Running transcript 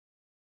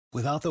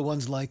Without the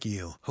ones like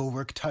you, who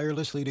work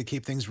tirelessly to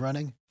keep things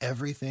running,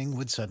 everything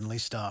would suddenly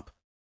stop.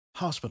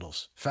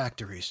 Hospitals,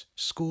 factories,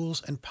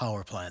 schools, and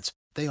power plants,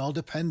 they all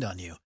depend on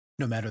you.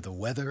 No matter the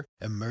weather,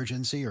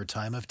 emergency, or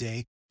time of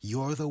day,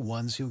 you're the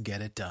ones who get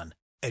it done.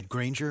 At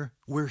Grainger,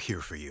 we're here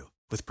for you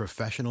with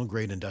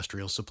professional-grade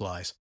industrial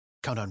supplies.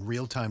 Count on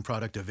real-time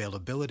product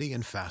availability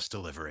and fast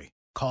delivery.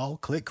 Call,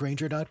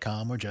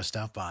 clickgrainger.com, or just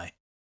stop by.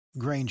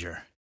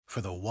 Grainger, for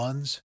the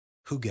ones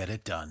who get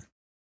it done.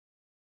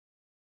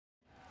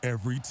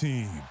 Every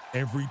team,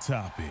 every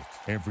topic,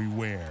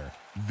 everywhere.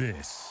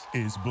 This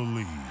is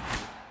Believe.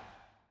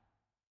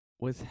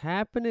 What's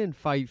happening,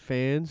 fight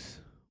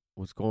fans?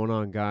 What's going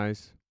on,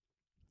 guys?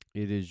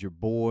 It is your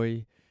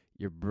boy,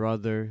 your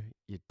brother,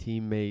 your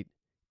teammate,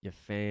 your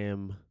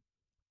fam,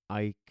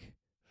 Ike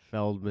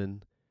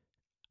Feldman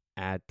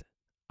at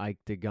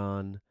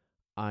Ikedagon,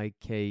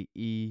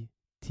 Iketagon.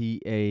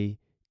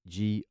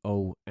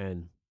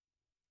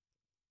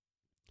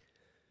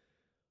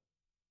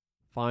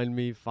 Find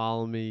me,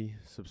 follow me,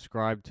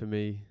 subscribe to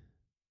me.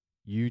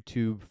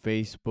 YouTube,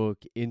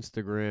 Facebook,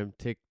 Instagram,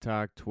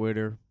 TikTok,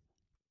 Twitter.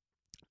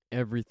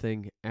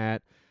 Everything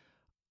at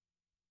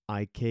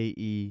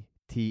Iketagon.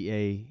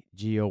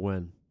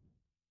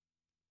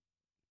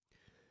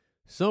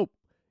 So,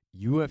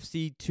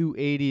 UFC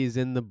 280 is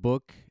in the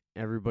book.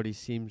 Everybody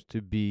seems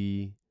to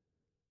be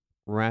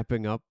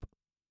wrapping up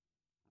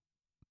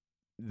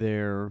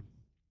their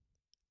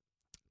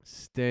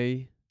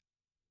stay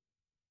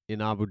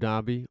in Abu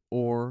Dhabi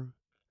or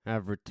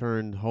have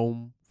returned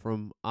home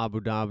from Abu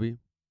Dhabi.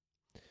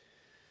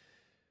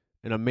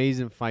 An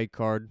amazing fight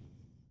card.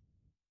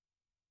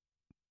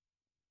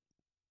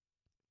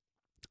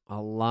 A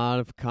lot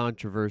of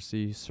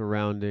controversy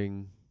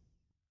surrounding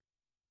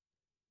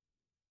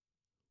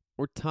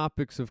or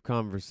topics of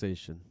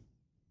conversation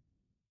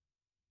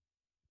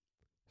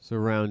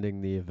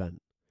surrounding the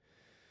event.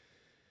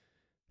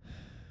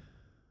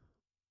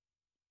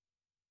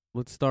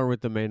 Let's start with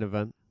the main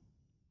event.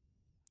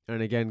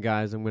 And again,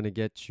 guys, I'm going to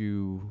get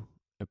you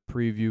a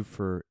preview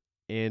for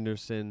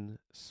Anderson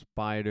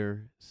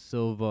Spider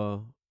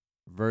Silva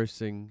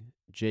versus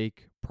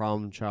Jake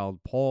Problemchild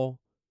Paul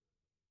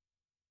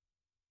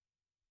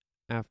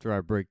after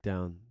I break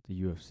down the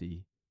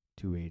UFC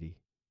 280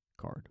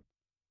 card.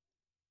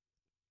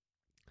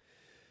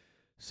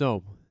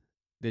 So,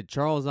 did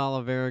Charles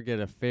Oliveira get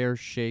a fair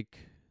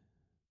shake,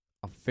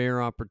 a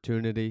fair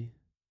opportunity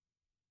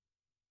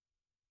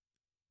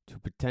to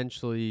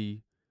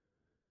potentially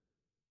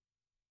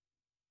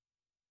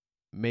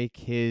make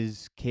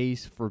his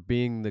case for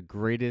being the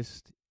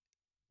greatest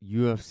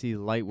UFC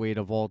lightweight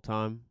of all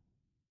time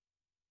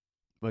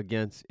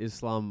against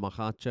Islam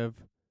Makhachev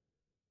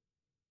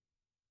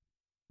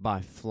by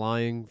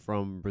flying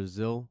from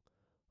Brazil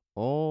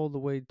all the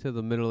way to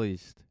the Middle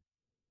East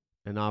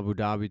and Abu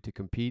Dhabi to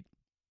compete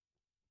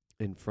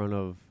in front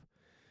of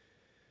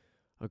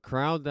a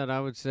crowd that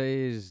I would say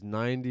is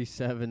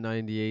 97,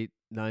 98,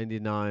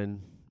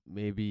 99,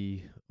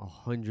 maybe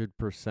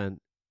 100%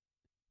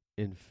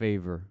 in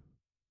favor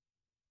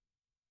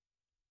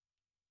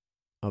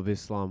of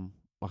Islam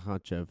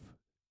Makhachev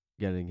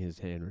getting his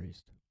hand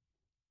raised.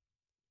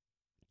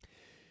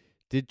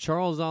 Did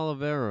Charles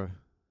Oliveira,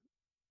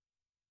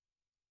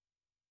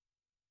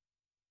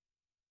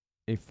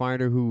 a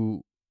fighter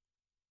who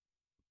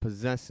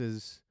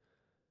possesses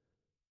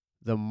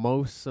the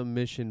most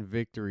submission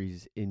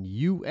victories in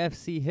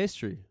UFC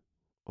history,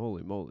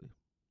 holy moly,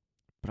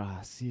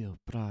 Brazil,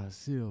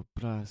 Brazil,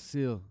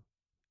 Brazil,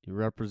 he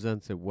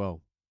represents it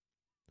well.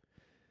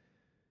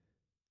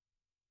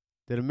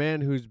 That a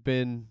man who's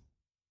been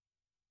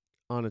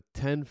on a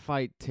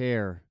 10-fight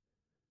tear,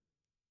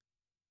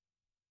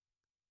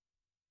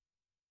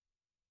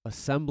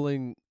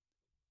 assembling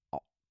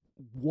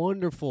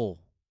wonderful,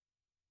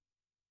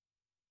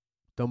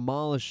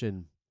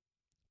 demolishing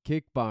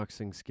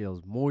kickboxing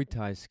skills, Muay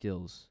Thai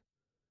skills,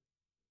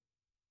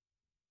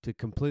 to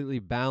completely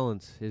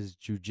balance his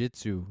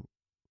jiu-jitsu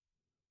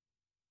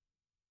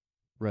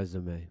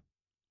resume.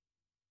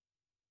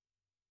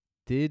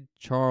 Did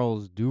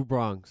Charles Do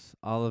Bronx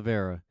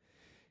Oliveira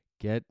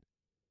get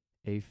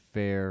a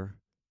fair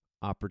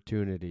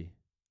opportunity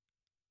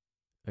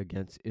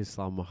against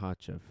Islam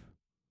Makhachev?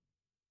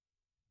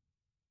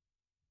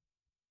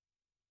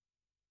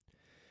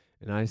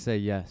 And I say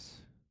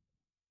yes.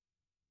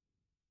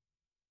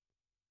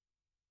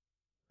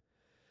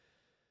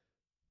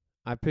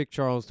 I picked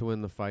Charles to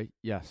win the fight,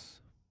 yes.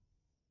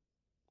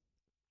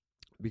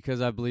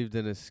 Because I believed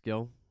in his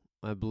skill.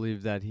 I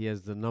believe that he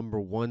has the number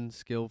one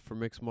skill for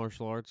mixed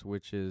martial arts,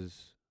 which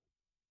is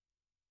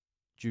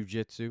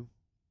jiu-jitsu.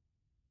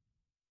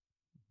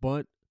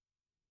 But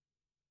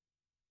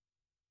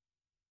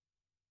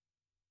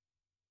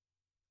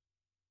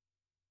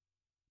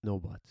no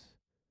buts.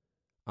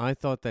 I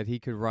thought that he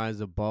could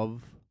rise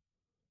above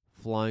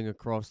flying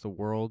across the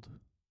world,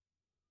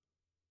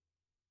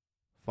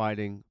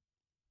 fighting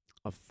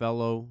a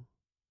fellow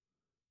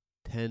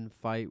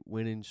 10-fight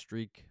winning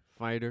streak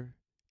fighter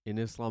in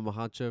Islam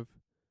Makhachev.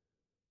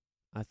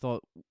 I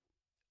thought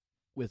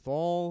with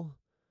all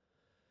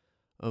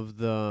of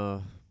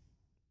the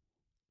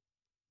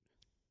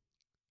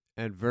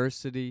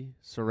adversity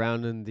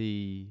surrounding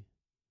the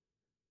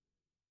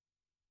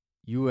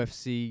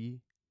UFC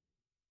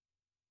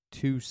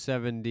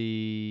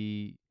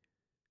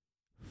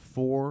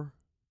 274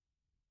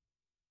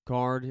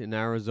 card in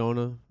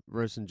Arizona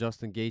versus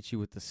Justin Gaethje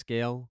with the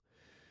scale,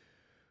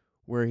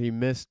 where he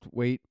missed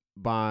weight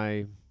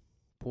by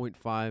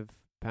 0.5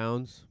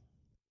 pounds,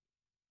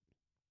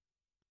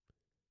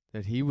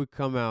 that he would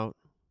come out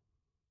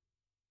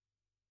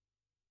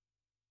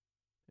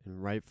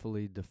and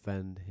rightfully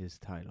defend his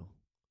title.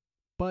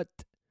 But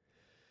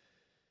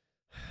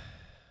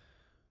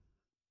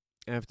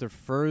after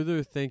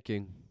further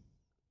thinking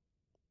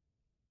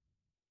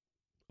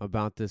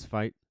about this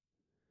fight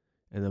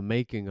and the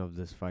making of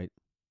this fight,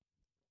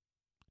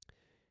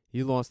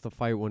 he lost the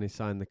fight when he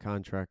signed the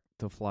contract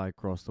to fly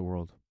across the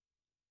world.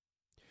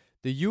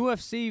 The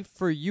UFC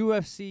for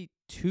UFC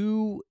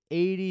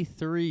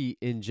 283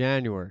 in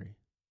January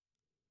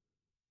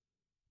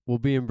will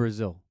be in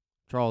Brazil,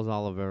 Charles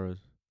Oliveira's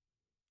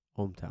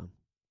hometown.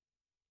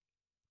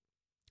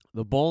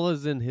 The ball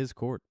is in his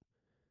court.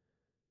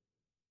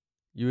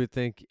 You would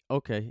think,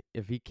 okay,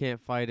 if he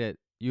can't fight at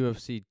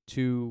UFC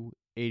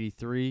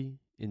 283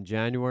 in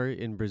January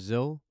in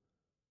Brazil,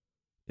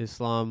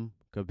 Islam,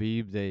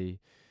 Khabib,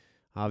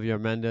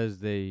 Javier Mendez,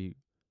 they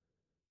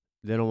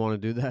don't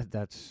want to do that.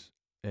 That's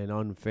an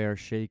unfair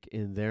shake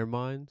in their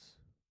minds.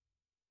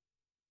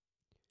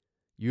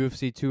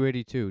 UFC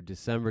 282,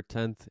 December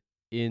 10th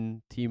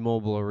in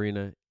T-Mobile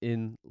Arena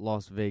in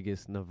Las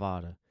Vegas,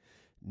 Nevada.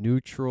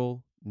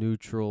 Neutral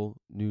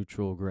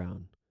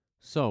ground.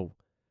 So,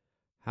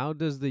 how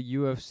does the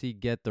UFC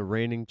get the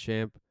reigning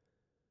champ,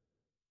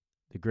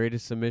 the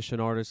greatest submission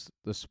artist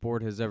the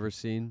sport has ever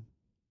seen?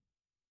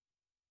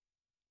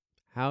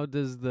 How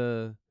does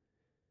the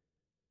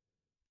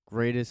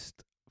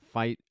greatest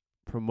fight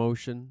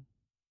promotion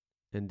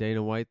and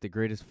Dana White, the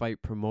greatest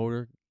fight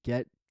promoter,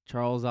 get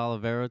Charles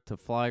Oliveira to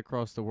fly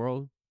across the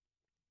world?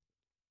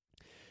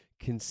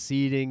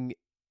 Conceding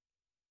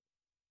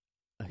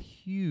a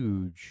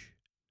huge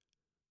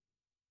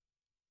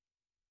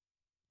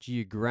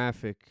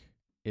geographic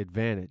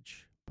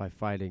advantage by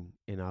fighting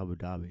in Abu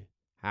Dhabi.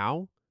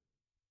 How?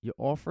 You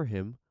offer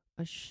him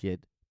a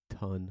shit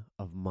ton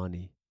of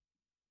money.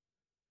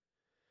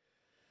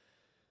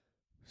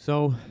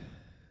 So,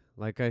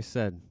 like I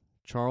said,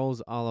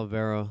 Charles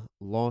Oliveira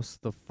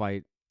lost the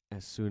fight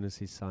as soon as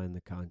he signed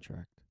the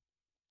contract.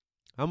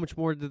 How much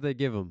more did they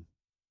give him?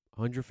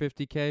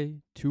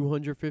 150K,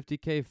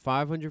 250K,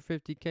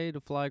 550K to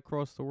fly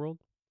across the world?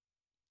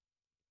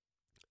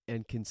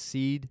 And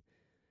concede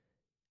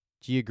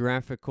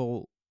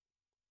geographical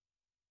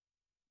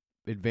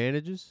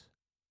advantages?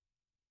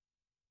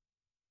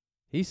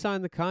 He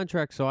signed the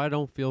contract, so I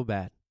don't feel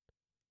bad.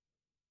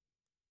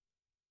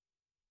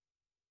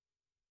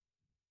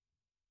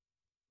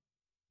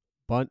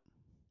 But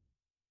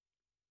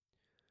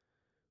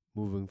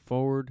moving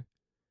forward,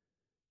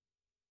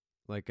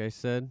 like I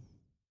said,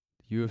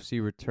 the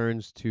UFC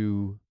returns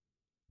to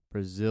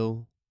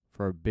Brazil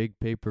for a big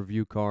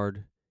pay-per-view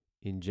card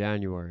in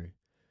January.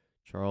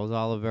 Charles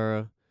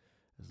Oliveira,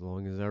 as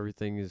long as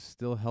everything is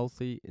still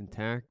healthy,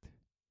 intact.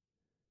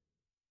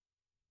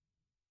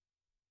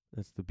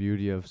 That's the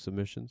beauty of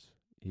submissions.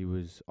 He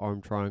was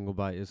arm triangle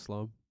by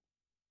Islam.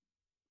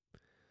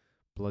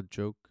 Blood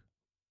choke,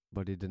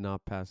 but he did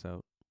not pass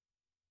out.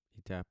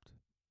 He tapped.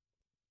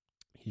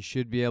 He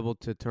should be able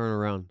to turn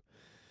around.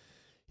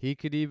 He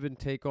could even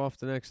take off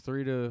the next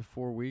 3 to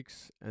 4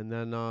 weeks and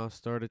then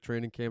start a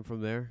training camp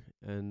from there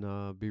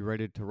and be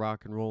ready to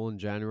rock and roll in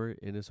January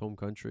in his home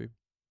country.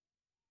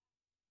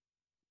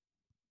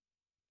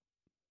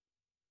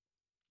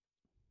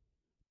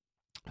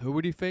 Who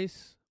would he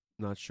face?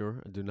 Not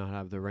sure. I do not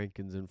have the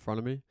rankings in front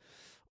of me.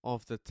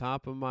 Off the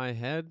top of my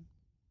head,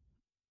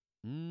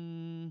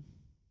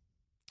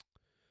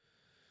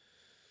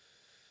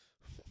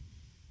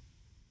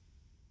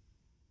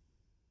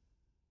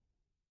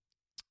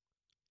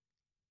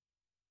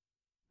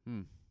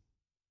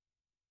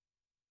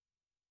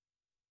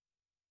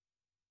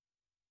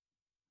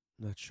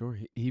 Not sure.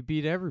 He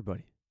beat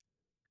everybody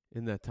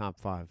in that top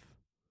 5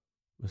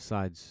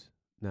 besides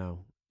now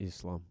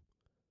Islam.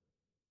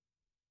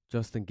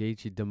 Justin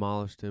Gaethje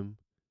demolished him.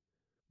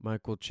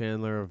 Michael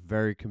Chandler, a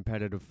very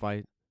competitive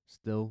fight,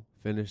 still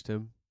finished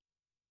him.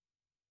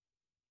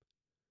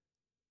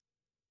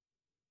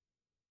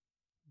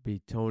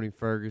 Beat Tony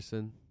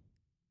Ferguson.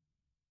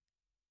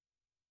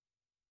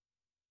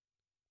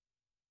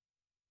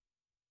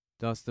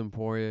 Dustin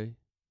Poirier.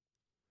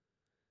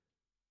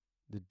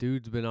 The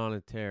dude's been on a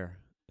tear.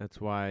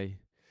 That's why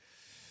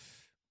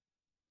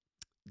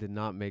did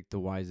not make the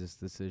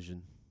wisest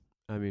decision.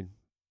 I mean,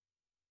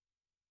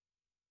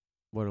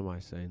 what am I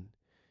saying?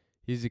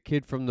 He's a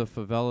kid from the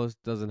favelas,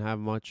 doesn't have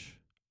much.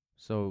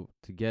 So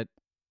to get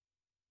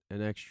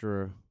an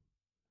extra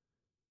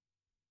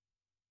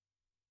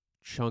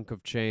chunk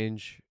of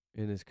change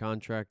in his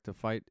contract to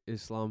fight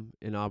Islam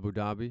in Abu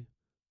Dhabi,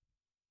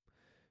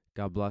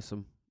 God bless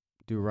him.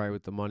 Do right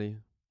with the money.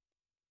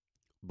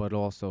 but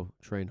also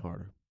train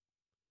harder.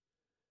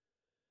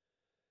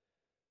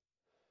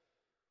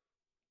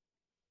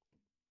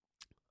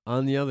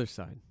 On the other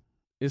side,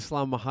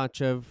 Islam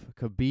Makhachev,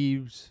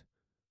 Khabib's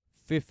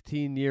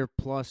 15-year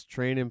plus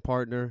training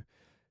partner,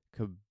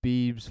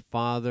 Khabib's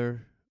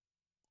father,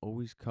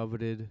 always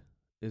coveted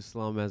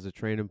Islam as a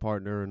training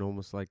partner and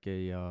almost like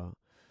a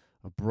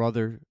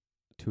brother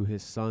to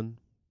his son.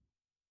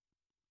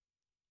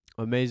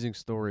 Amazing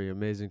story,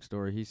 amazing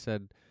story. He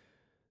said,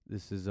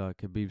 this is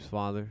Khabib's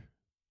father,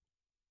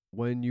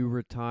 when you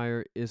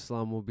retire,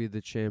 Islam will be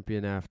the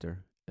champion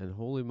after. And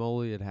holy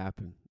moly, it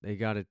happened. They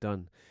got it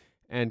done.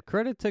 And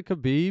credit to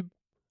Khabib,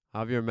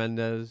 Javier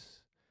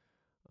Mendez,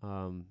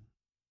 I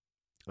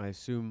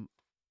assume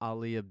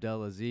Ali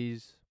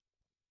Abdelaziz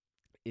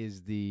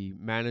is the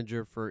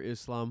manager for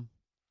Islam,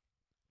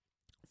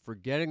 for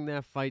getting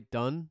that fight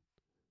done.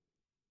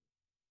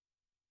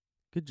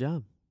 Good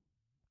job.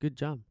 Good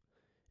job.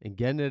 And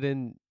getting it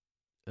in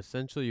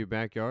essentially your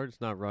backyard.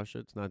 It's not Russia.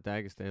 It's not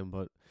Dagestan,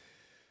 but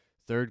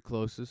third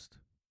closest.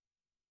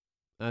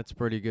 That's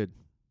pretty good.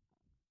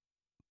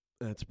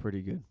 That's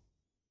pretty good.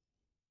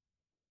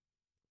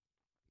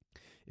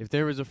 If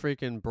there was a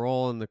freaking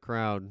brawl in the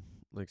crowd,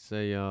 like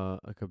say a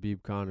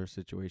Khabib Conor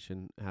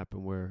situation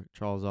happened where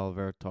Charles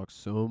Oliveira talked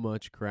so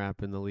much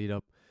crap in the lead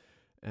up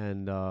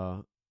and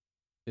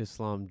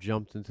Islam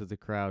jumped into the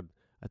crowd,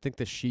 I think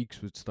the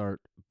Sheiks would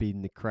start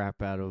beating the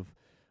crap out of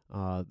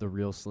the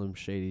real Slim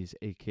Shadys,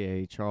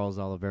 a.k.a. Charles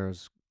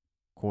Oliveira's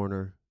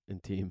corner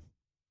and team.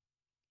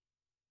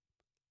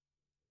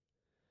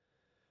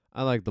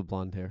 I like the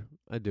blonde hair.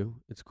 I do.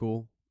 It's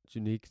cool. It's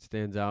unique. It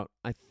stands out.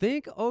 I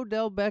think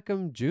Odell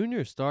Beckham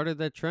Jr. started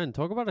that trend.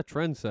 Talk about a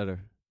trendsetter.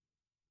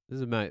 This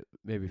is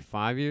maybe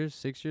 5 years,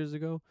 6 years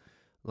ago.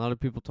 A lot of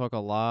people talk a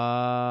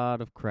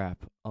lot of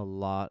crap.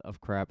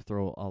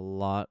 Throw a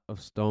lot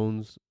of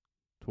stones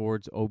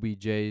towards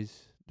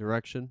OBJ's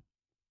direction.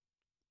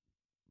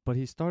 But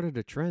he started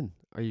a trend.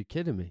 Are you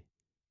kidding me?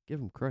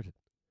 Give him credit.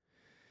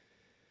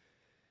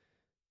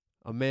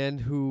 A man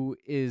who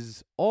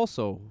is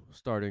also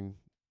starting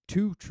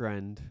to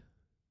trend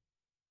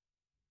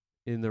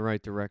in the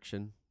right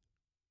direction.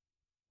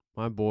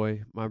 My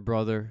boy, my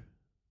brother,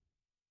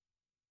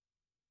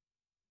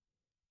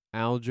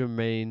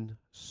 Aljamain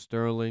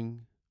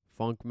Sterling,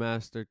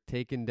 Funkmaster,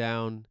 taking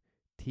down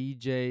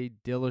TJ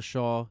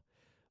Dillashaw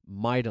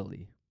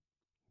mightily,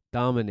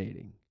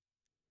 dominating.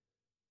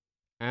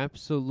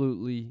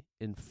 Absolutely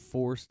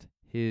enforced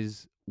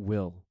his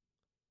will.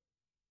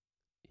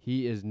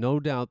 He is no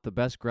doubt the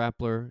best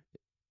grappler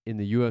in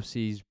the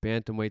UFC's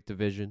bantamweight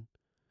division.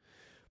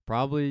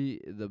 Probably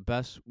the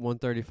best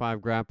 135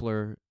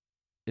 grappler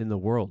in the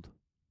world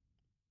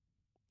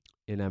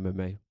in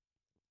MMA.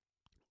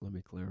 Let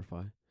me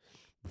clarify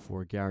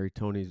before Gary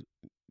Tonon's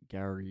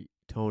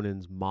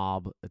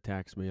mob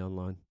attacks me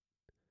online.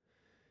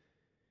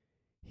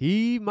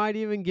 He might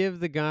even give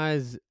the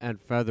guys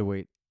at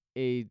featherweight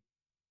a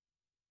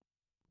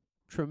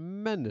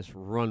tremendous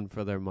run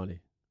for their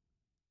money.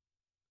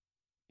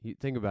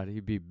 Think about it.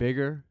 He'd be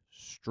bigger,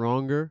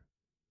 stronger.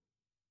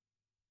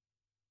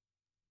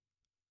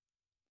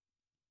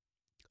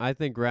 I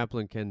think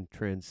grappling can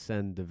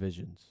transcend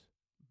divisions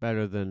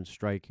better than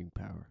striking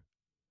power.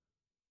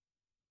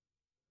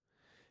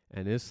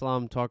 And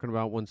Islam talking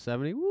about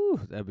 170,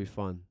 woo, that'd be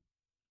fun.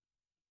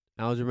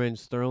 Aljamain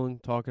Sterling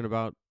talking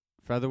about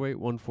featherweight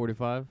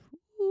 145,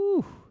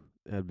 woo,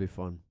 that'd be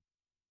fun.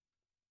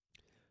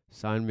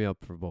 Sign me up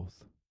for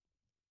both.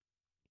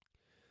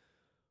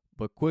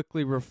 But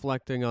quickly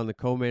reflecting on the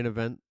co-main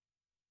event,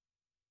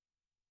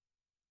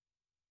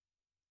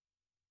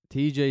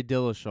 TJ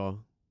Dillashaw,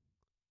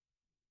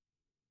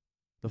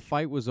 the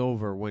fight was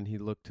over when he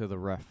looked to the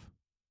ref.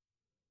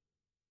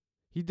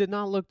 He did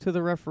not look to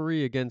the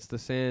referee against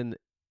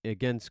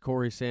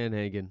Corey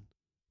Sandhagen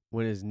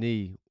when his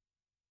knee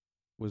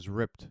was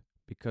ripped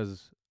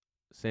because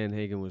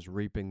Sandhagen was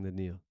reaping the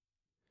knee.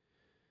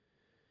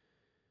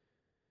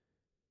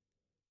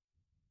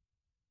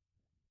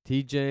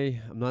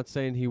 TJ, I'm not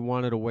saying he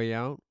wanted a way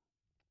out,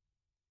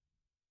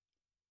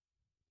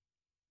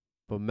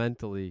 but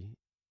mentally,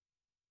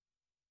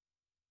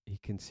 he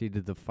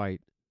conceded the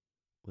fight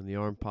when the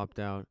arm popped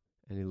out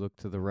and he looked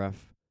to the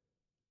ref.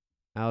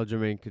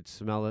 Aljamain could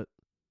smell it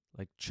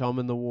like chum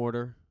in the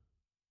water.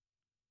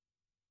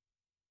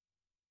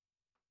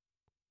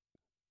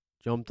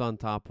 Jumped on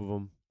top of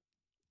him.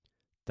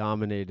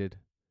 Dominated.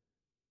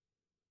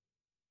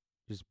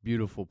 Just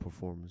beautiful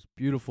performance.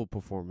 Beautiful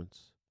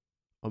performance.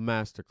 A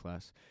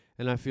masterclass.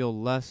 And I feel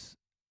less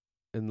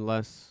and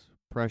less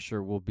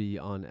pressure will be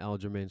on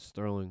Aljamain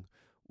Sterling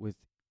with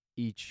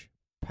each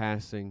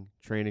passing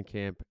training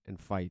camp and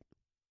fight.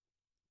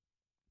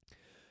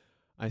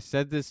 I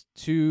said this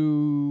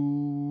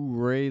to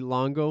Ray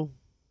Longo.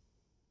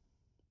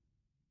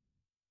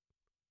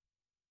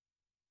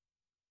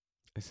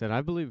 I said,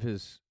 I believe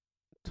his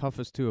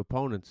toughest two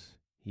opponents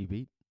he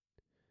beat.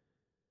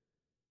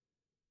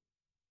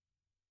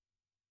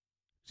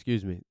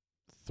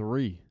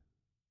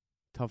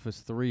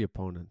 Toughest three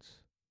opponents.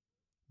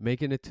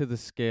 Making it to the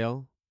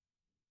scale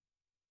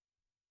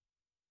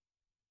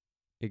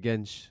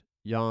against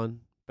Jan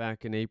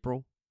back in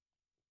April.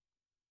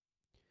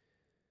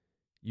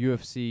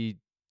 UFC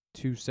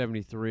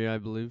 273, I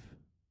believe.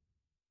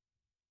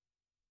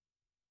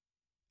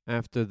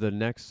 After the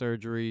neck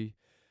surgery,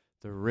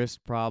 the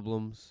wrist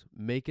problems,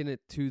 making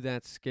it to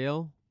that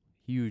scale,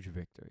 huge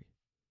victory.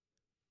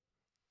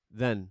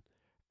 Then,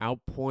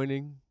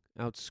 outpointing,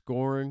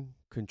 outscoring,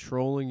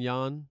 controlling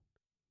Jan,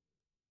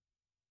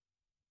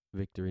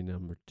 victory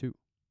number 2.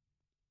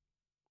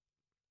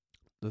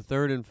 The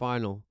third and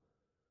final,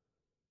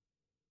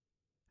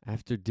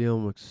 after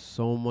dealing with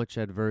so much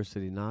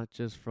adversity, not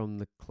just from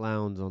the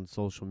clowns on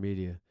social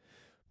media,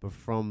 but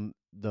from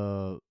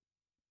the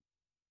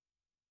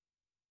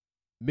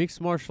mixed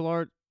martial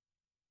art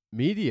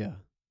media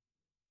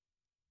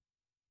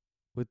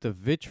with the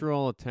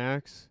vitriol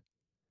attacks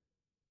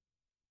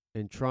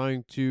and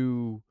trying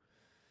to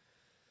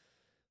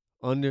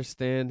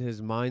understand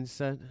his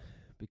mindset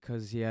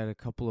because he had a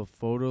couple of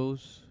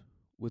photos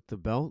with the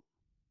belt.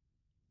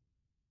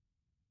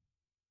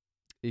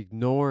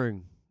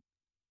 Ignoring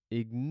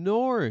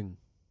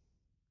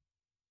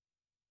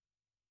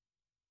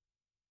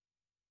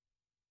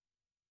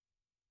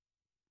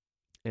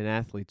an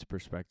athlete's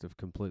perspective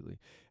completely.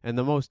 And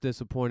the most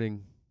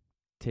disappointing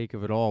take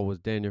of it all was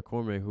Daniel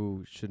Cormier,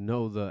 who should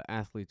know the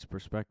athlete's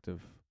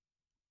perspective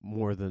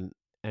more than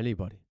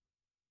anybody.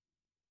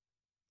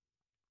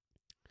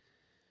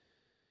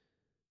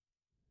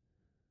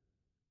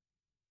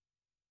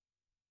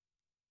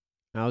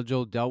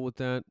 Aljo dealt with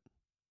that,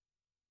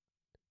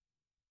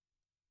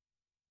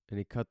 and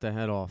he cut the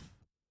head off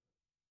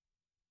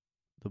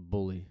the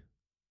bully.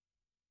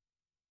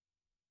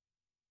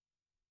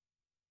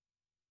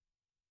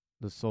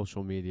 The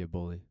social media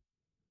bully.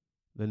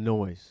 The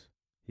noise.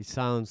 He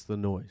silenced the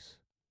noise.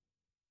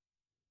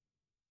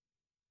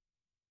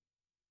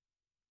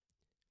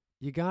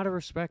 You got to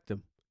respect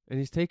him. And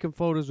he's taking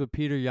photos with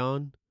Peter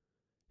Yan.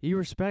 He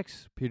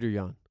respects Peter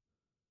Yan.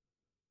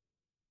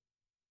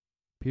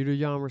 Peter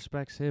Yan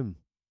respects him.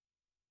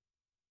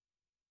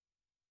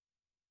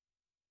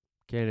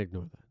 Can't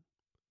ignore that.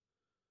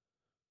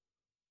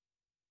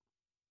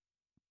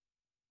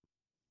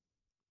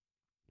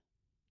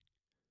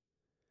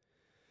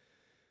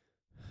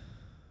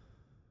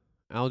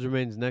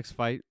 Aljamain's next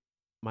fight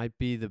might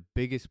be the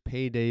biggest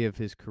payday of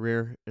his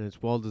career, and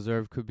it's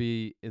well-deserved. Could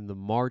be in the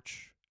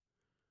March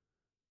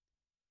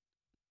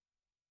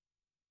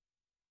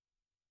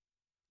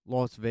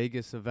Las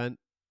Vegas event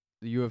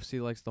the UFC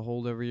likes to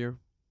hold every year.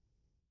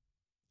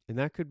 And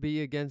that could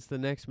be against the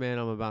next man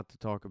I'm about to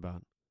talk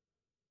about.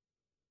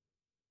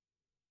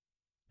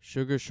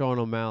 Sugar Sean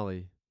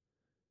O'Malley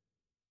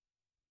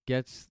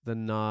gets the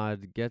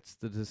nod, gets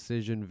the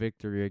decision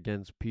victory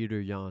against Peter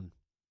Yan.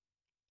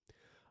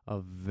 A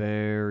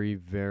very,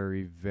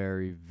 very,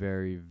 very,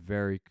 very,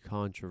 very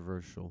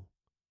controversial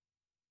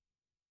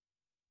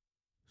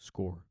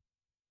score.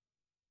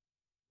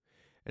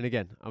 And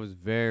again, I was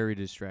very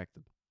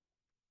distracted.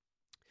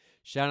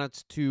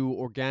 Shoutouts to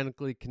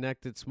Organically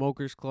Connected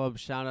Smokers Club.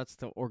 Shoutouts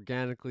to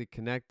Organically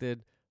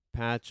Connected,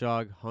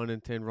 Patchogue,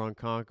 Huntington,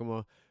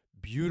 Ronkonkoma.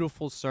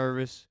 Beautiful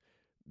service,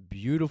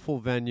 beautiful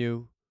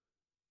venue.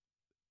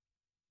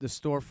 The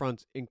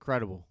storefront's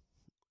incredible.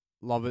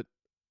 Love it.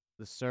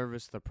 The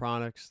service, the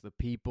products, the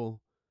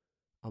people,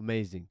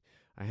 amazing.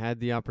 I had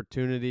the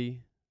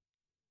opportunity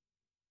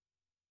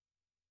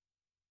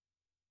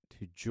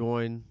to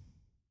join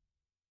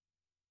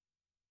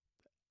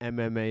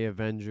MMA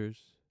Avengers.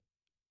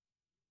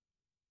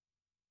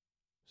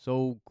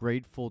 So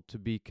grateful to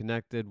be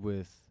connected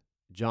with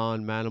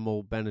John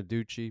Manimal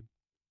Beneducci,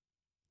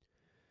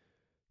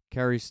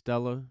 Carrie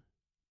Stella,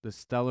 the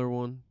stellar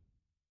one,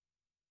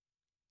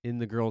 in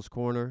the girls'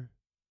 corner.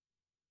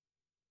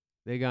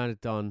 They got it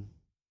done.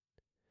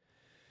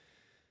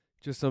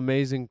 Just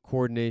amazing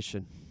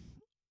coordination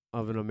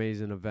of an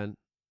amazing event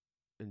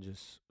and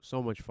just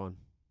so much fun.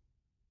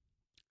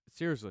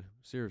 Seriously.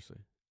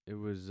 It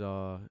was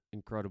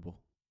incredible.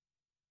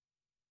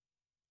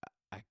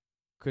 I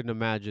couldn't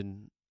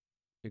imagine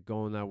it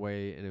going that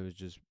way, and it was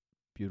just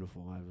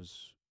beautiful. I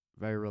was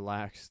very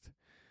relaxed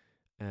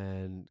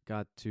and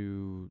got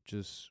to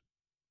just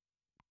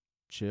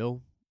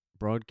chill,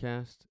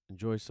 broadcast,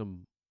 enjoy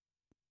some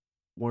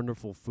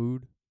wonderful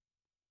food.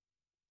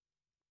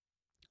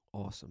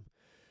 Awesome.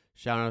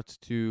 Shout outs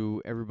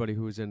to everybody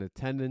who was in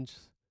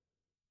attendance.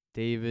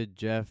 David,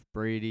 Jeff,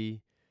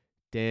 Brady,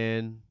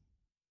 Dan,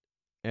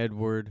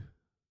 Edward,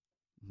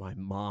 my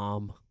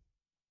mom,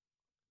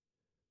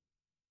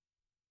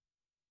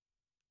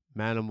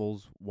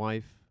 Manimal's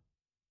wife.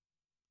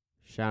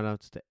 Shout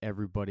outs to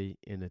everybody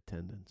in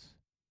attendance.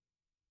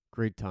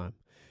 Great time.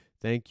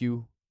 Thank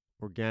you,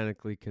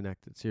 Organically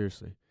Connected.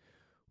 Seriously.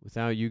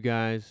 Without you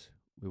guys,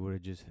 we would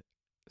have just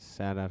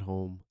sat at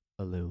home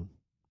alone.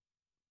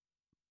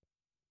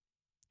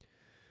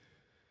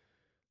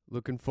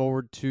 Looking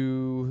forward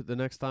to the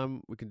next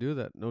time we can do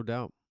that, no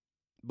doubt.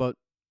 But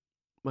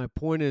my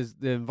point is,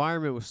 the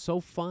environment was so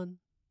fun,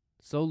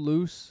 so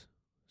loose,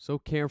 so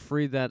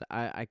carefree that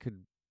I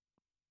could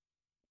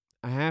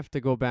I have to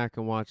go back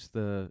and watch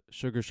the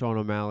Sugar Sean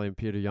O'Malley and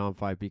Peter Yan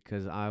fight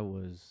because I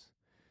was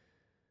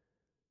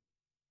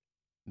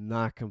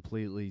not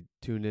completely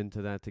tuned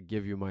into that to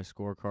give you my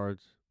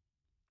scorecards.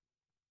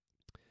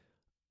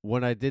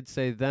 What I did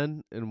say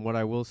then and what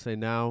I will say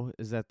now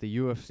is that the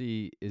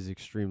UFC is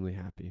extremely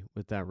happy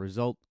with that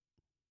result.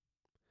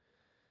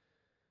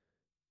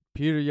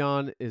 Peter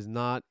Yan is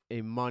not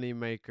a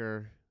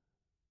moneymaker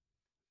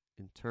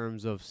in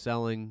terms of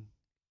selling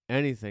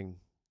anything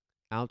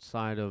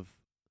outside of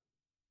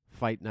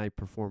fight night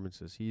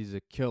performances. He's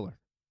a killer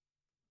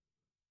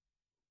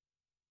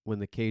when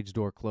the cage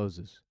door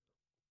closes.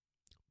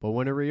 But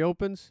when it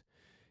reopens,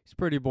 he's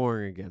pretty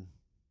boring again.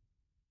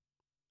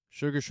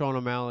 Sugar Sean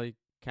O'Malley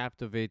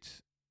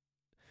captivates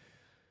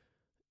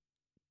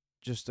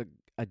just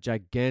a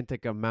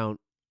gigantic amount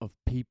of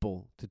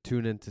people to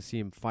tune in to see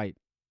him fight.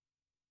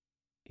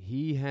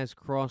 He has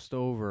crossed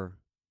over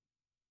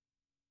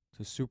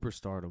to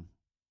superstardom.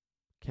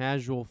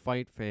 Casual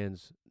fight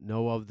fans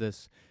know of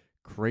this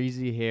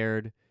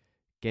crazy-haired,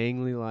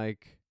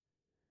 gangly-like,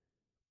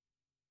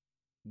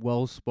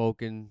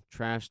 well-spoken,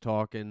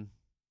 trash-talking,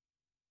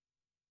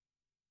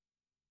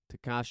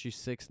 Tekashi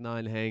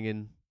 6ix9ine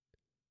hanging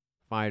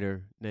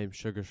fighter named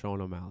Sugar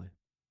Sean O'Malley.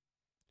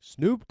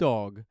 Snoop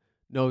Dogg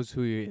knows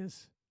who he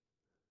is.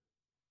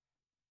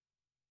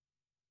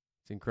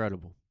 It's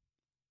incredible.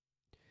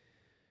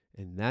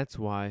 And that's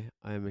why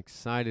I am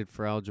excited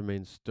for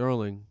Aljamain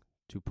Sterling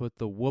to put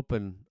the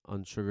whooping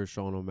on Sugar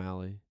Sean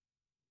O'Malley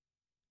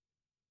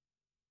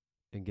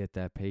and get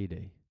that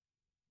payday.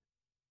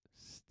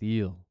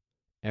 Steal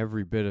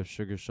every bit of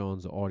Sugar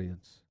Sean's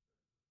audience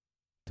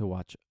to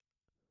watch,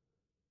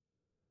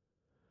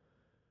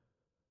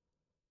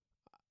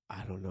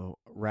 I don't know,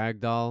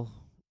 Ragdoll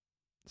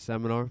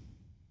seminar.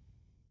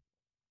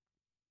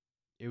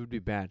 It would be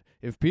bad.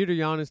 If Peter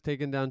Yan is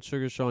taking down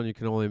Sugar Sean, you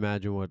can only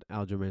imagine what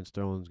Aljamain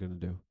Sterling's going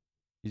to do.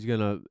 He's going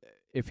to,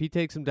 if he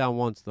takes him down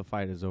once, the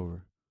fight is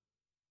over.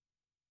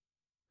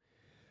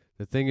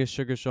 The thing is,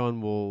 Sugar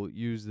Sean will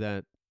use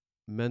that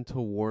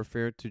mental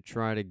warfare to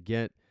try to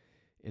get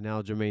in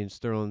Aljamain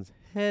Sterling's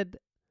head,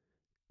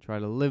 try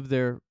to live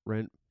there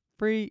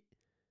rent-free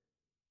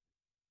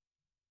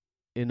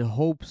in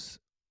hopes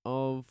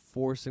of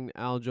forcing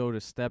Aljo to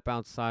step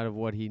outside of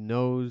what he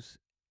knows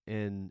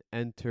and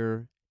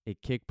enter a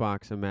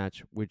kickboxing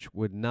match, which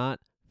would not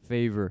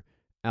favor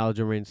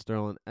Aljamain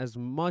Sterling as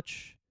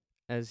much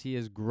as he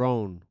has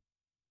grown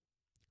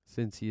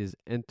since he has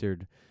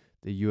entered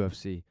the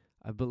UFC.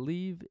 I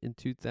believe in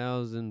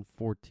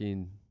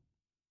 2014.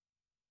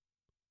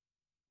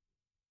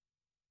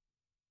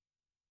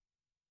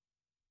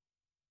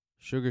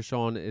 Sugar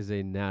Sean is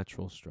a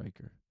natural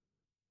striker.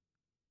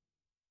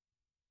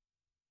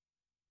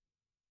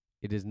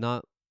 It is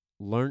not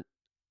learnt,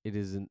 it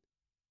is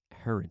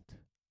inherent.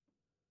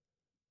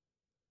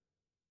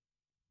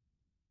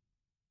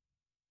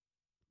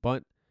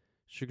 But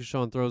Sugar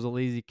Sean throws a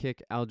lazy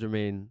kick.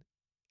 Aljamain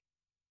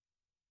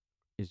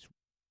is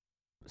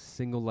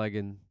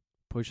single-legging,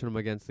 pushing him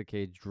against the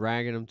cage,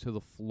 dragging him to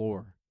the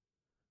floor,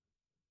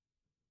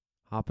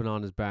 hopping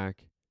on his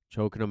back,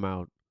 choking him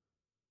out,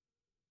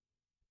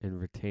 and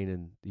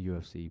retaining the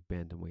UFC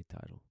bantamweight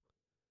title.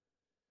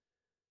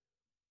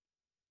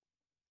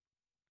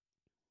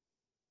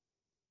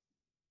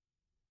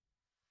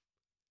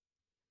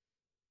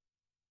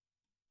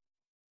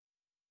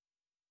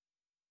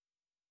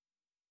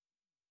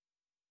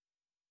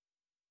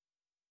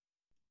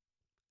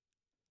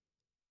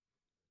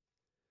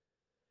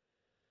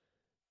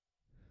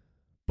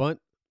 But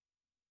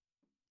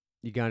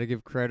you got to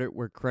give credit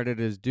where credit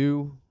is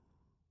due.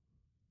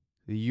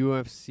 The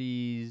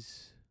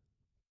UFC's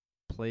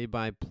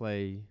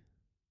play-by-play,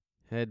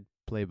 head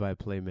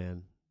play-by-play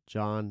man,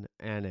 John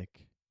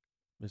Anik,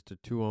 Mr.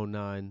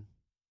 209,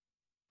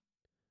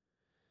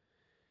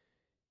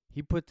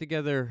 he put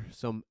together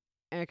some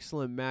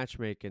excellent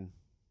matchmaking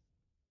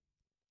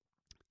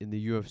in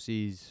the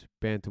UFC's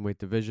bantamweight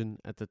division.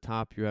 At the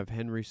top, you have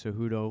Henry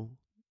Cejudo,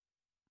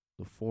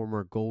 the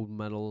former gold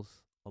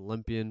medals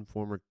Olympian,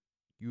 former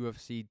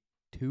UFC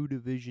 2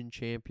 division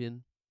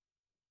champion,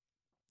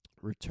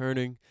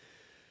 returning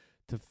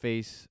to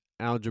face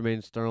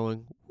Aljamain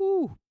Sterling.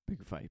 Woo!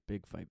 Big fight,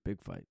 big fight,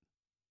 big fight.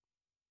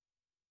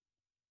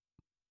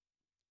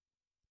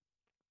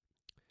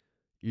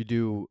 You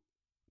do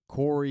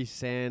Corey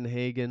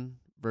Sandhagen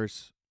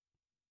versus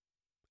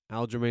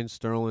Aljamain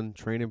Sterling,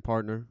 training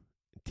partner,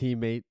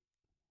 teammate,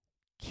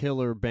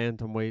 killer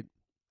bantamweight,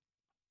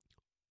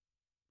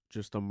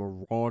 just a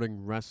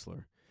marauding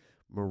wrestler.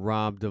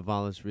 Merab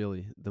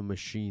Dvalishvili, the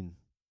machine.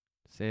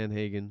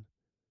 Sandhagen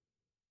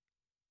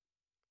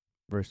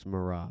versus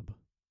Merab.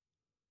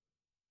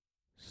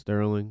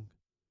 Sterling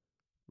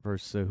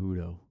versus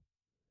Cejudo.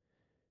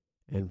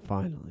 And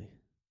finally,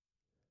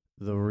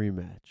 the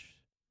rematch.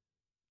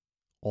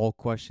 All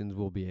questions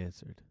will be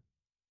answered.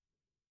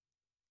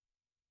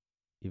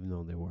 Even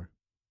though they were.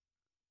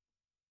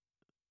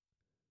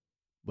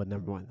 But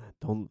never mind that.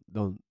 Don't,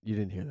 you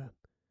didn't hear that.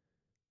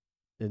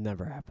 It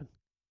never happened.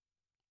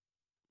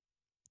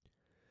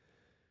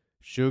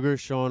 Sugar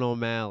Sean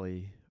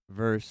O'Malley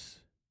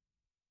versus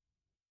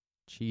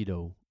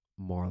Cheeto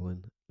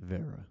Marlon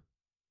Vera.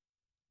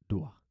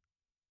 Dua.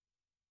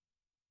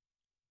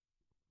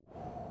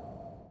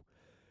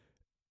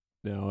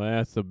 Now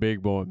that's a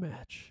big boy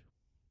match.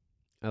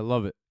 I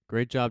love it.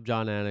 Great job,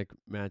 John Anik,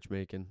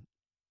 matchmaking.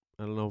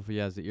 I don't know if he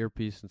has the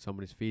earpiece and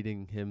somebody's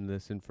feeding him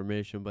this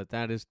information, but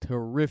that is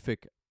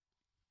terrific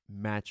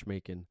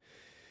matchmaking.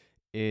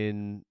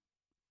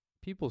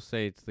 People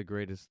say it's the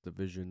greatest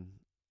division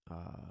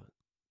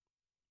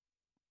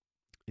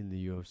in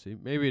the UFC.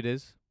 Maybe it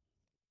is.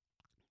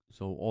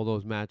 So all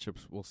those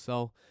matchups will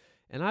sell.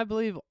 And I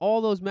believe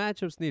all those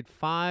matchups need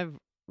 5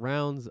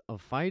 rounds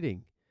of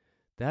fighting.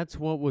 That's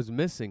what was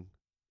missing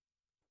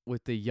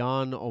with the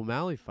Jan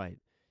O'Malley fight.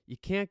 You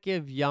can't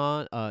give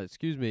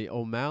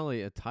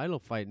O'Malley a title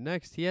fight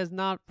next. He has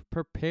not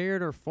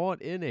prepared or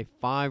fought in a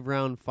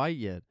 5-round fight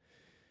yet.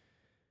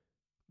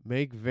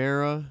 Make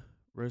Vera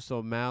versus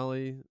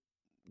O'Malley.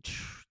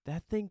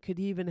 That thing could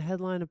even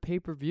headline a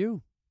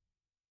pay-per-view.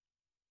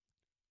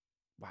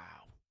 Wow.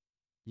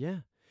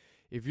 Yeah.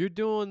 If you're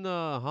doing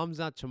the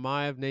Khamzat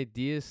Chimaev, Nate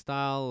Diaz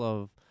style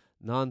of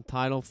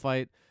non-title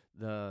fight,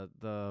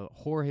 the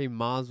Jorge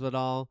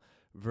Masvidal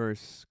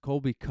versus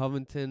Colby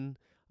Covington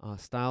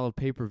style of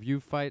pay-per-view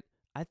fight,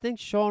 I think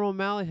Sean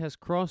O'Malley has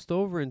crossed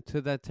over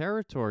into that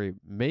territory.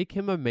 Make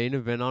him a main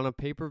event on a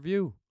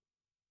pay-per-view.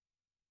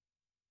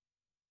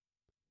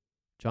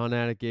 John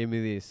Anik gave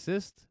me the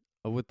assist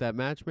with that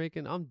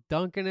matchmaking. I'm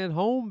dunking it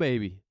home,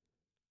 baby.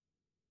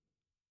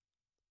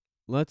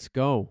 Let's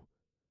go.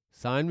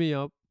 Sign me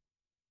up.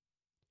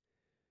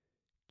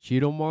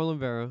 Cheeto Marlon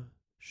Vera,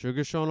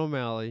 Sugar Sean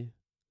O'Malley,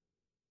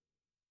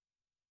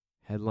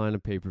 headline a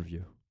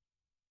pay-per-view.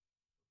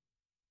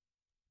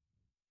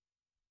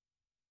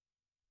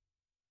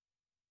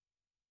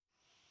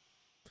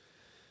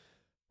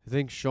 I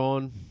think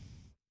Sean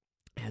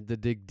had to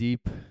dig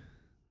deep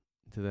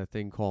into that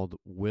thing called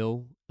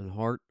will and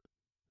heart.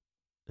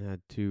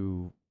 Had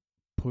to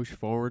push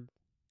forward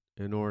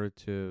in order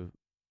to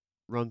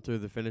run through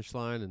the finish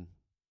line and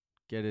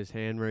get his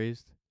hand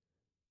raised,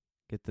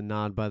 get the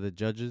nod by the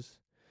judges.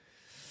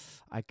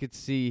 I could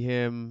see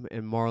him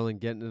and Marlon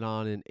getting it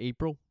on in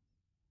April.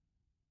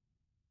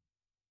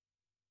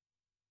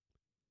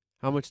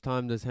 How much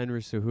time does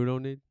Henry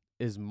Cejudo need?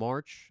 Is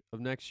March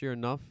of next year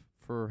enough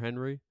for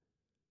Henry?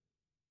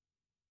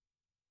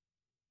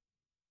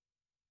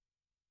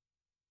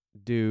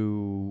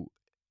 Do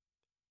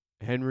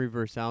Henry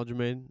versus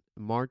Aljamain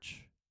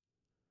March?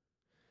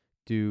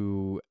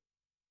 Do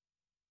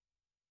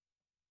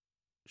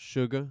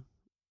Sugar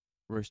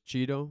versus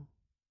Cheeto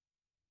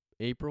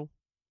April?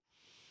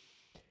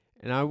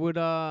 And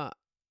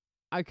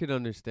I could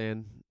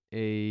understand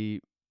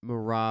a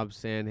Merab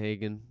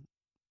Sandhagen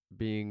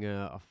being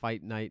a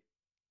fight night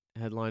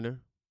headliner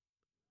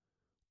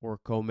or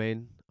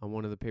co-main on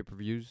one of the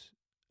pay-per-views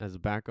as a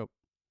backup.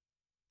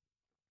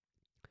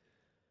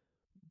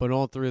 But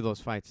all 3 of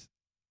those fights,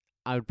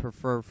 I would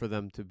prefer for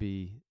them to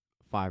be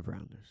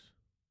 5-rounders.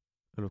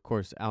 And of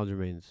course,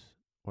 Aljamain's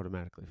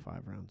automatically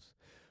 5 rounds.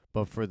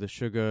 But for the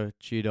Sugar,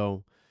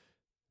 Cheeto,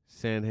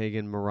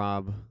 Sandhagen,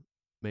 Merab,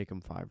 make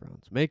them 5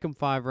 rounds. Make them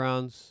 5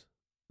 rounds.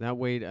 That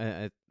way,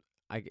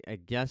 I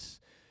guess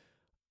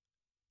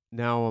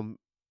now I'm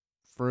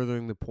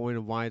furthering the point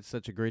of why it's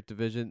such a great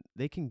division.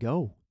 They can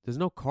go. There's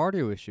no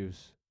cardio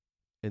issues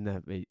in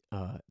that weight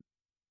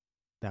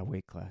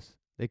class.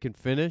 They can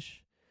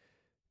finish,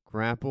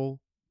 grapple,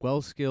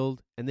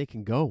 well-skilled, and they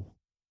can go.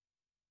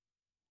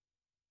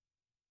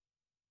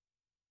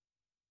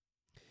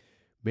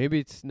 Maybe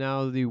it's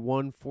now the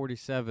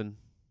 147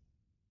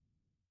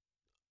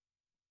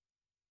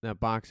 that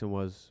boxing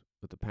was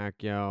with the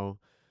Pacquiao,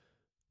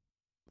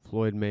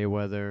 Floyd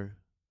Mayweather,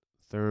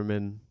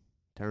 Thurman,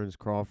 Terrence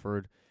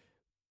Crawford,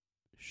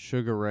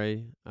 Sugar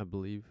Ray, I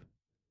believe.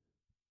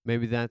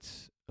 Maybe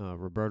that's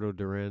Roberto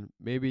Duran.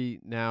 Maybe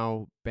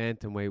now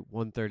bantamweight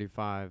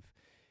 135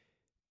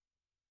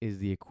 is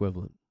the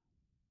equivalent.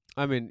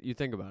 I mean, you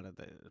think about it,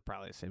 they're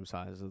probably the same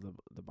size as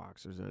the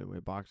boxers anyway.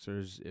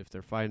 Boxers, if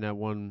they're fighting at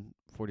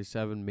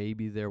 147,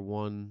 maybe they're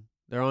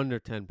under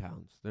 10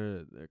 pounds.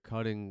 They're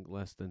cutting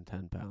less than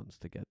 10 pounds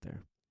to get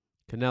there.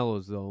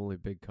 Canelo's the only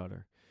big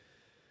cutter.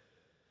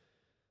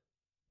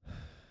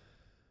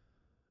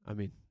 I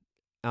mean,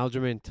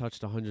 Aljamain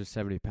touched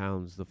 170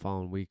 pounds the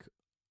following week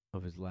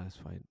of his last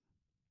fight.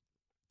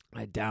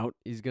 I doubt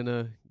he's going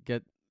to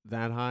get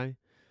that high.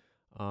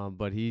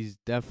 But he's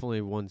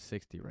definitely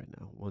 160 right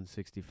now,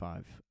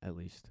 165 at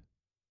least.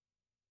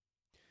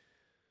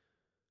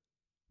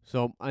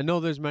 So I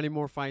know there's many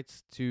more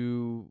fights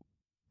to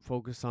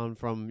focus on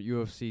from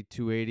UFC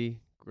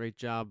 280. Great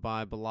job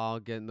by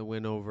Bilal getting the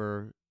win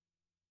over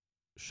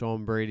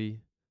Sean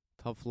Brady.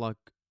 Tough luck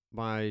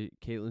by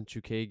Caitlin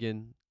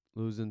Chukagian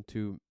losing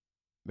to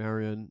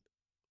Marion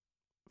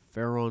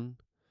Ferron.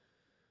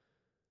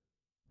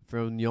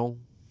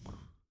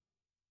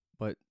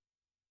 But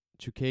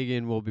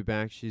Chukagian will be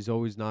back. She's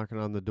always knocking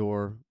on the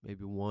door.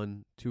 Maybe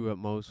 1, 2 at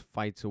most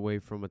fights away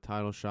from a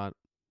title shot.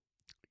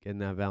 Getting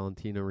that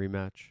Valentina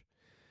rematch.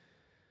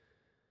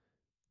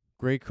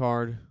 Great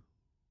card.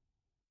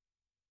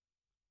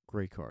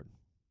 Great card.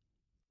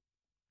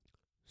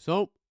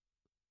 So,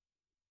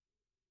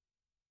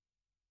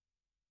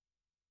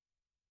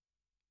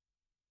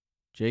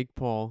 Jake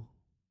Paul,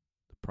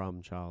 the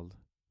problem child,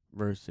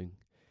 versus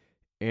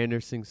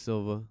Anderson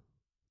Silva.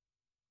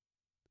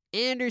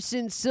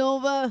 Anderson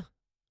Silva!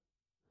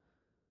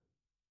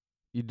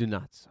 You do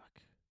not suck,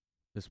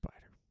 the Spider.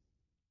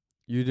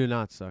 You do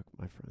not suck,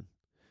 my friend.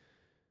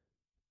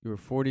 You were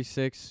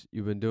 46.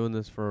 You've been doing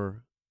this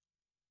for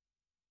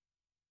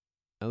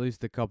at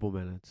least a couple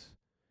minutes.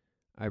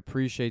 I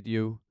appreciate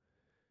you.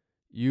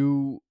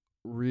 You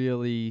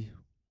really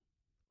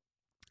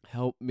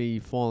helped me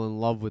fall in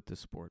love with the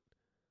sport.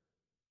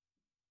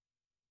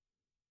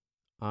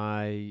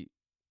 I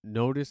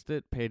noticed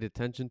it, paid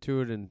attention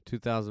to it in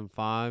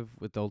 2005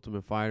 with The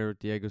Ultimate Fighter,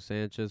 Diego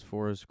Sanchez,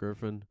 Forrest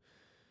Griffin,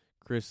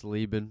 Chris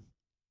Lieben.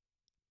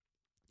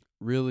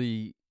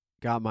 Really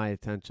got my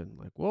attention.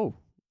 Like, whoa,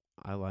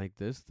 I like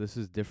this. This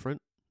is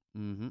different.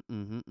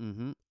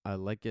 I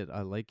like it.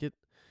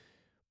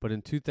 But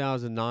in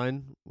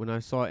 2009, when I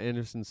saw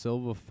Anderson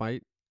Silva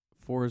fight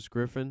Forrest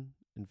Griffin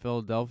in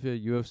Philadelphia,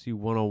 UFC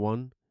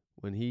 101,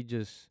 when he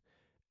just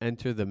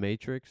entered the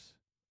Matrix,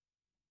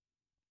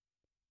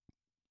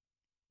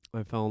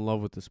 I fell in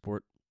love with the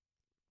sport.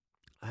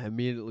 I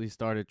immediately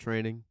started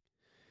training,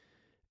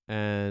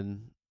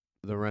 and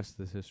the rest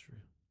is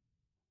history.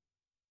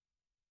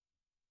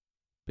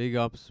 Big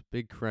ups,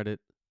 big credit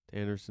to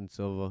Anderson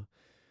Silva.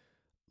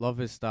 Love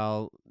his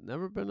style.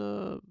 Never been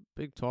a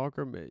big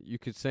talker. You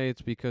could say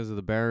it's because of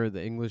the barrier,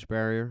 the English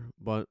barrier,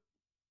 but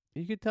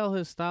you could tell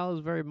his style is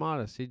very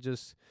modest.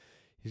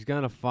 He's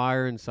got a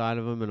fire inside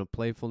of him and a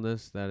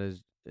playfulness that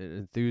is an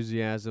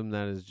enthusiasm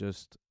that is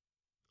just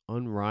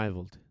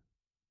unrivaled.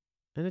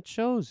 And it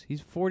shows. He's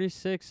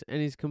 46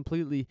 and he's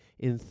completely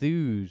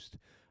enthused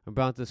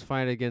about this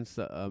fight against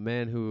a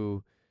man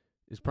who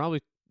is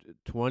probably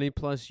 20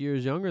 plus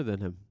years younger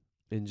than him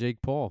in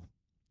Jake Paul.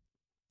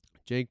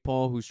 Jake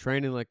Paul, who's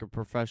training like a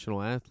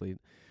professional athlete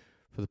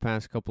for the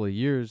past couple of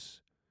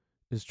years,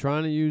 is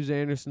trying to use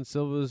Anderson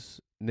Silva's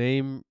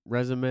name,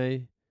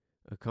 resume,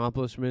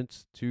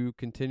 accomplishments to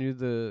continue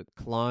the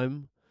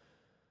climb.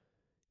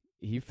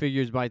 He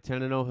figures by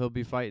 10-0 he'll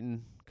be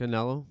fighting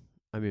Canelo.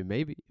 I mean,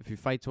 maybe. If he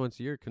fights once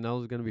a year,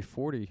 Canelo's going to be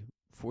 40,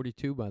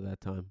 42 by that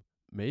time.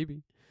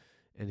 Maybe.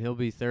 And he'll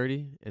be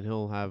 30, and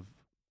he'll have,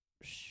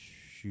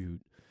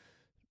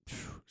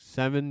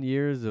 7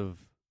 years of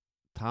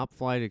top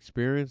flight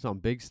experience on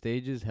big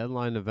stages,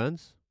 headline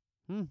events.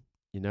 You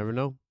never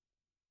know.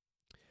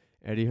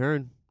 Eddie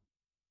Hearn,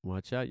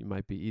 watch out. You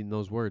might be eating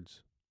those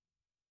words.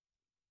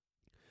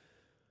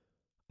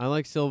 I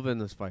like Silva in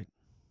this fight.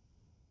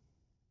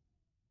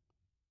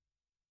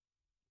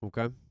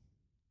 Okay.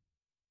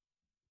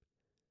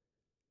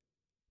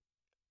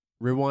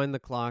 Rewind the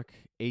clock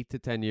 8 to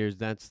 10 years.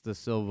 That's the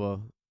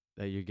Silva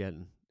that you're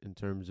getting in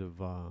terms of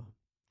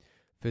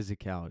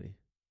physicality.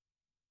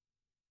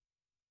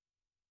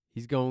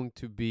 He's going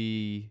to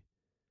be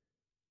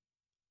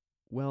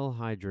well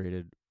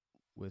hydrated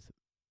with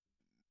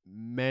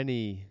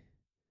many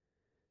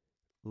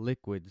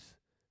liquids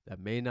that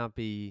may not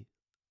be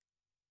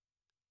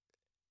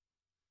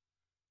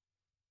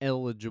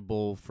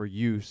eligible for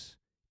use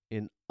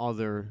in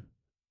other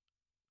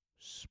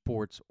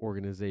sports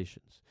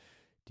organizations.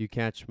 Do you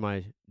catch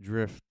my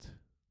drift?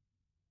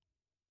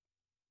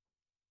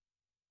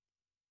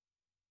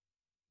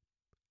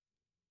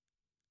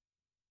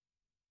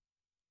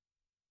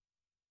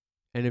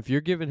 And if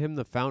you're giving him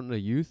the fountain of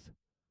youth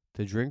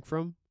to drink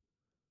from,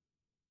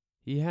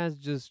 he has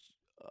just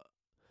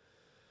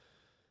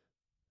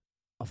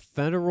a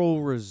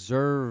Federal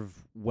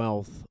Reserve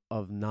wealth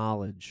of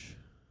knowledge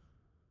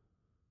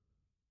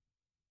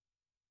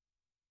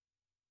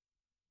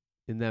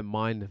in that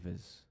mind of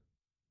his.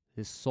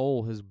 His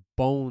soul, his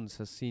bones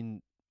has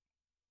seen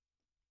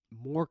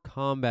more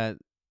combat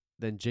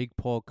than Jake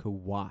Paul could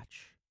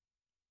watch.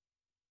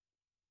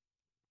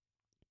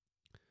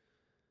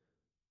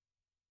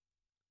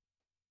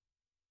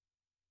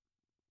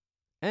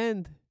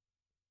 And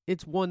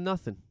it's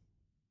 1-0.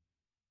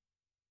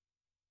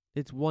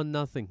 It's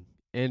 1-0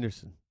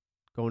 Anderson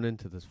going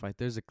into this fight.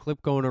 There's a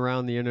clip going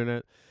around the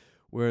internet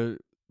where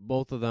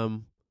both of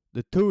them,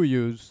 the two of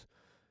yous,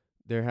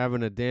 they're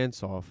having a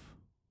dance-off.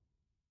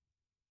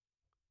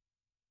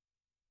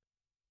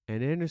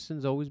 And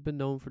Anderson's always been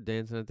known for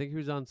dancing. I think he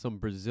was on some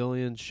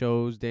Brazilian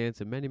shows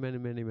dancing many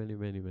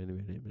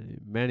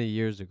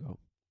years ago.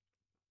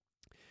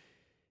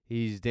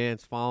 He's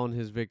danced following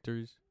his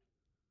victories.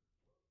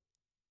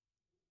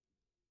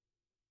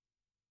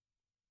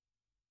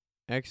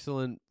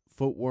 Excellent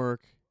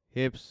footwork,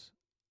 hips.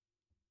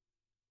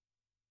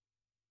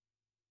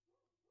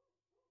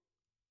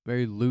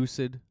 Very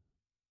lucid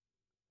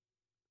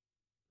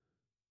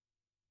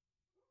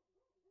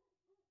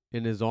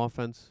in his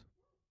offense.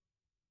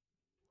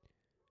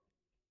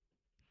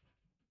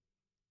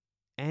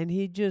 And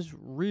he just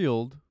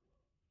reeled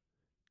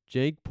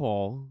Jake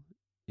Paul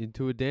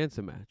into a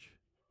dancing match.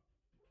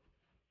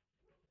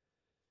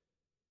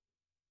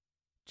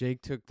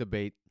 Jake took the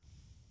bait.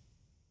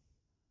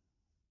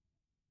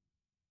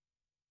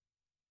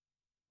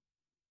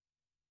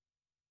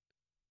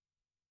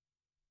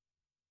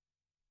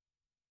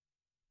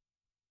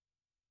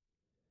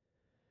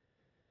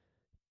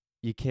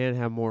 you can't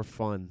have more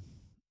fun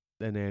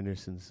than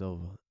Anderson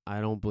Silva.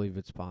 I don't believe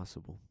it's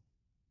possible.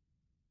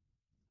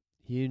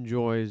 He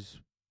enjoys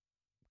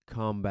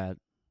combat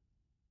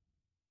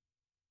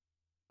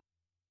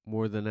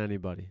more than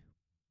anybody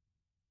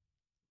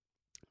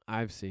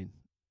I've seen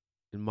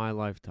in my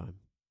lifetime.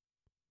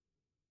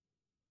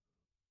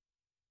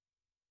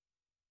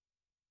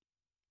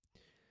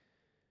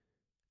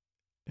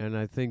 And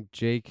I think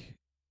Jake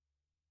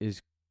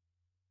is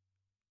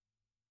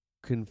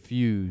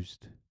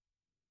confused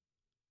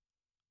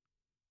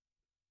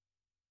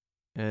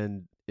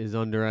and is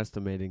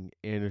underestimating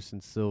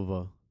Anderson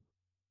Silva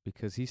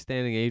because he's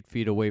standing 8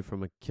 feet away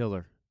from a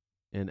killer,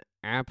 an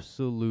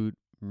absolute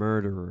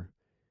murderer.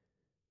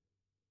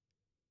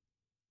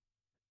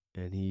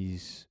 And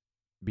he's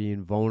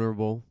being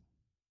vulnerable.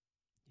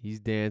 He's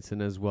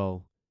dancing as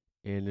well.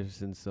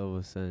 Anderson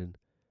Silva saying,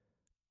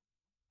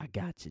 I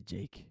got you,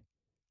 Jake.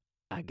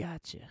 I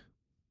got you.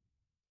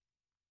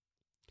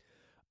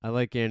 I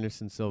like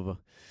Anderson Silva.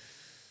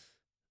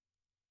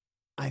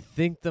 I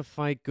think the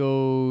fight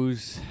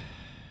goes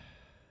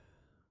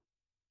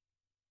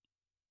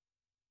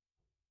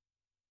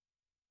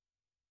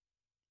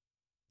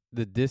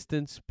the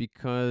distance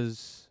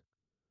because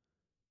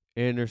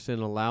Anderson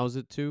allows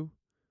it to.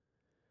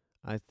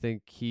 I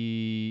think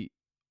he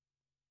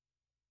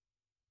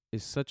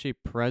is such a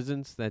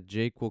presence that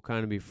Jake will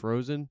kind of be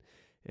frozen.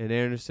 And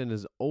Anderson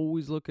is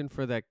always looking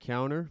for that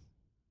counter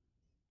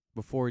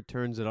before he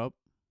turns it up.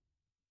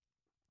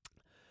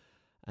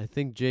 I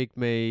think Jake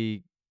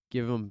may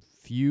give him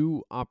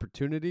few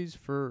opportunities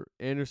for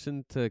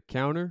Anderson to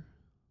counter.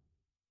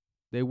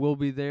 They will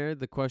be there.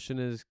 The question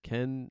is,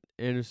 can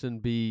Anderson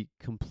be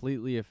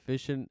completely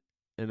efficient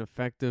and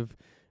effective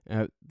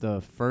at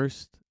the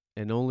first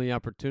and only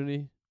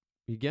opportunity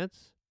he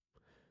gets?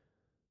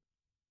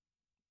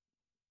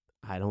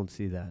 I don't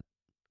see that,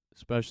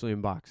 especially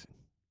in boxing.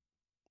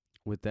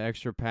 With the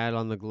extra pad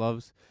on the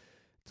gloves,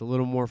 it's a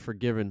little more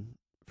forgiving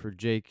for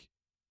Jake,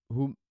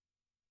 who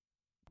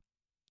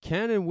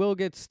can and will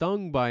get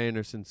stung by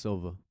Anderson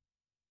Silva.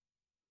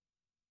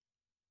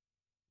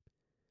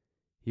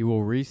 He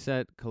will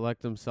reset,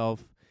 collect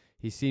himself.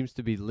 He seems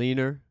to be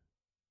leaner,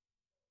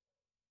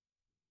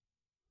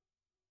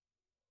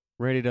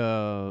 ready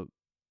to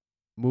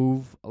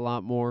move a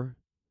lot more,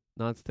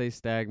 not stay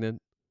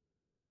stagnant,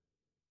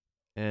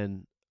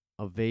 and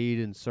evade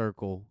and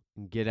circle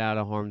and get out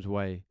of harm's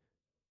way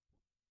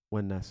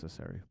when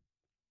necessary.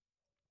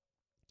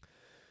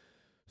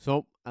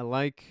 So I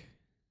like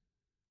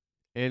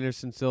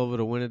Anderson Silva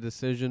to win a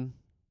decision,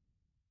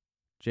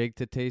 Jake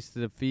to taste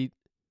the defeat.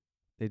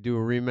 They do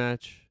a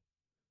rematch,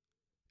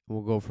 and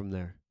we'll go from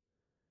there.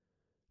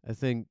 I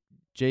think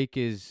Jake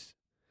is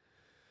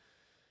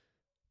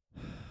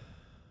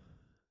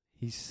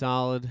he's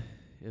solid,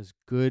 he has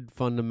good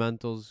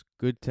fundamentals,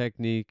 good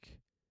technique,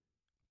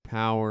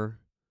 power.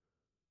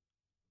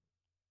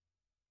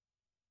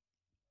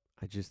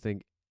 I just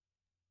think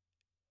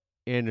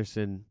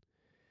Anderson,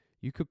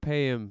 you could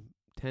pay him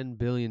 $10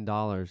 billion.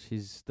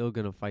 He's still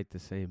going to fight the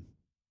same.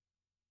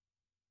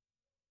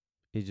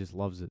 He just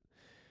loves it.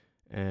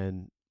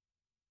 And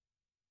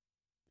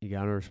you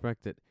got to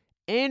respect it.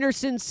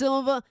 Anderson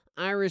Silva,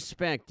 I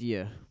respect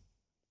you.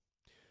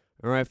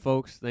 All right,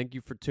 folks. Thank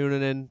you for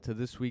tuning in to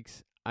this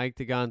week's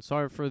Octagon.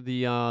 Sorry for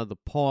the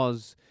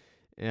pause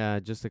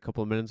just a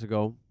couple of minutes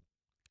ago.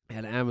 I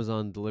had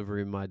Amazon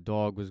delivery. My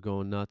dog was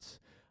going nuts.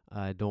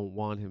 I don't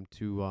want him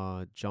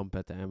to jump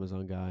at the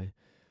Amazon guy.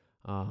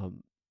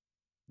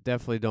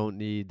 Definitely don't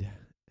need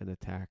an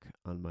attack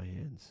on my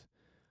hands.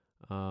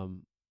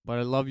 But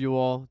I love you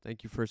all.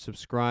 Thank you for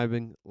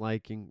subscribing,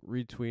 liking,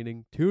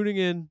 retweeting, tuning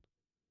in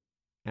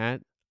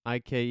at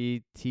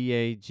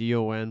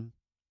IKETAGON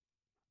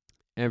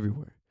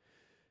everywhere.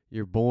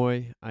 Your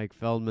boy, Ike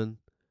Feldman.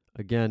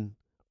 Again,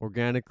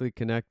 organically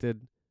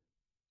connected.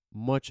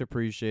 Much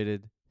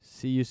appreciated.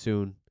 See you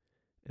soon.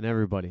 And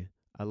everybody,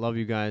 I love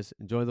you guys.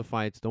 Enjoy the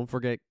fights. Don't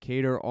forget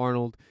Kattar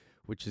Arnold,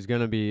 which is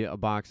going to be a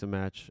boxing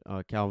match.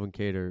 Calvin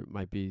Kattar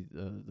might be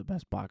the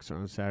best boxer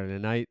on Saturday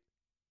night.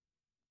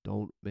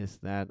 Don't miss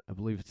that. I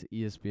believe it's an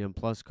ESPN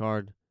Plus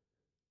card.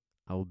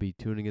 I will be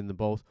tuning in to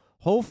both.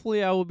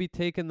 Hopefully, I will be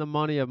taking the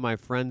money of my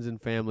friends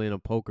and family in a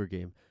poker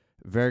game.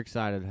 Very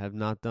excited. Have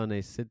not done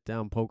a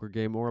sit-down poker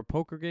game or a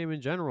poker game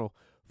in general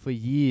for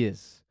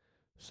years.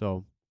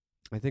 So,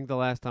 I think the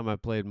last time I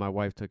played, my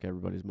wife took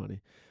everybody's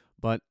money.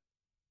 But,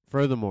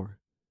 furthermore,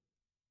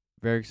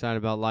 very excited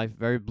about life.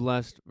 Very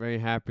blessed. Very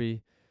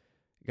happy.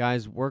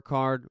 Guys, work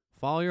hard.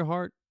 Follow your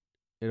heart.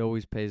 It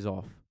always pays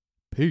off.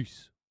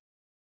 Peace.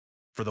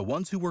 For the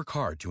ones who work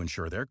hard to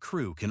ensure their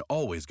crew can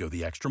always go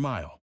the extra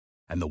mile,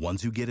 and the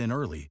ones who get in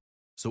early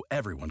so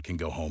everyone can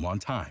go home on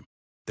time,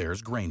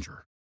 there's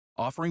Grainger,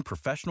 offering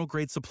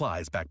professional-grade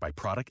supplies backed by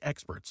product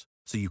experts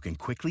so you can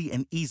quickly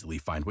and easily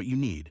find what you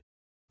need.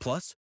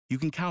 Plus, you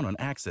can count on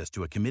access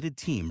to a committed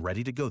team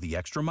ready to go the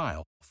extra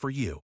mile for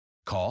you.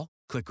 Call,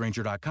 click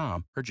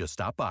Grainger.com, or just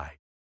stop by.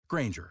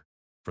 Grainger,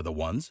 for the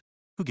ones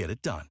who get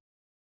it done.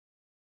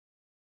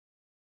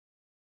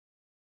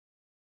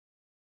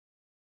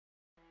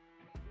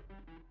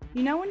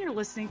 You know when you're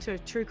listening to a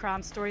true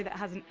crime story that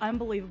has an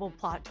unbelievable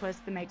plot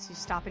twist that makes you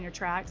stop in your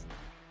tracks?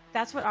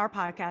 That's what our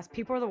podcast,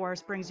 People Are the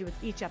Worst, brings you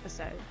with each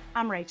episode.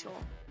 I'm Rachel.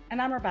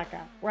 And I'm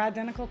Rebecca. We're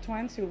identical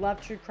twins who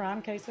love true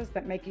crime cases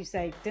that make you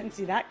say, didn't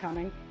see that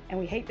coming, and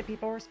we hate the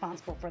people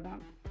responsible for them.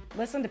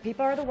 Listen to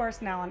People Are the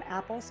Worst now on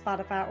Apple,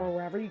 Spotify, or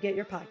wherever you get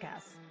your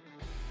podcasts.